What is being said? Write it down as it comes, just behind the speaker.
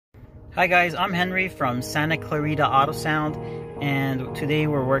Hi guys, I'm Henry from Santa Clarita Auto Sound, and today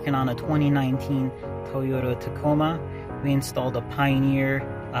we're working on a 2019 Toyota Tacoma. We installed a Pioneer,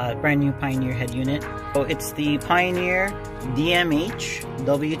 brand new Pioneer head unit. So it's the Pioneer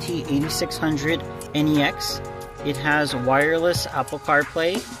DMH-WT8600NEX. It has wireless Apple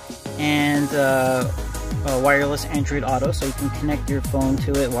CarPlay and wireless Android Auto, so you can connect your phone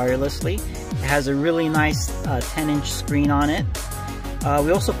to it wirelessly. It has a really nice 10-inch screen on it.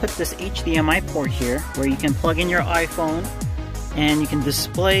 We also put this HDMI port here where you can plug in your iPhone and you can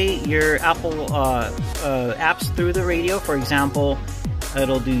display your Apple apps through the radio. For example,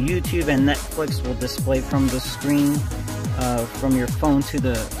 it'll do YouTube and Netflix will display from the screen from your phone to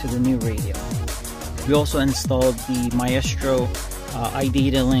the new radio. We also installed the Maestro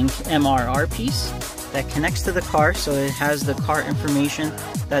iData Link MRR piece that connects to the car, so it has the car information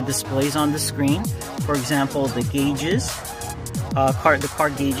that displays on the screen. For example, the gauges. The car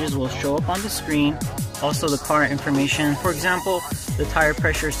gauges will show up on the screen. Also the car information, for example, the tire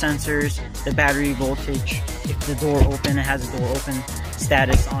pressure sensors, the battery voltage, if the door open, it has a door open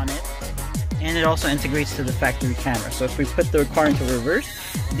status on it. And it also integrates to the factory camera. So if we put the car into reverse,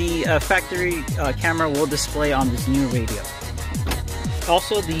 the factory camera will display on this new radio.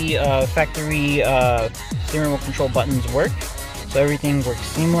 Also the factory steering wheel control buttons work. So everything works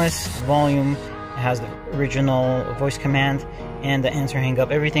seamless. Volume, it has the original voice command, and the answer hang up,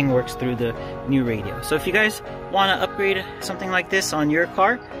 everything works through the new radio. So if you guys want to upgrade something like this on your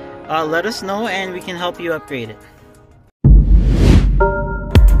car, let us know and we can help you upgrade it.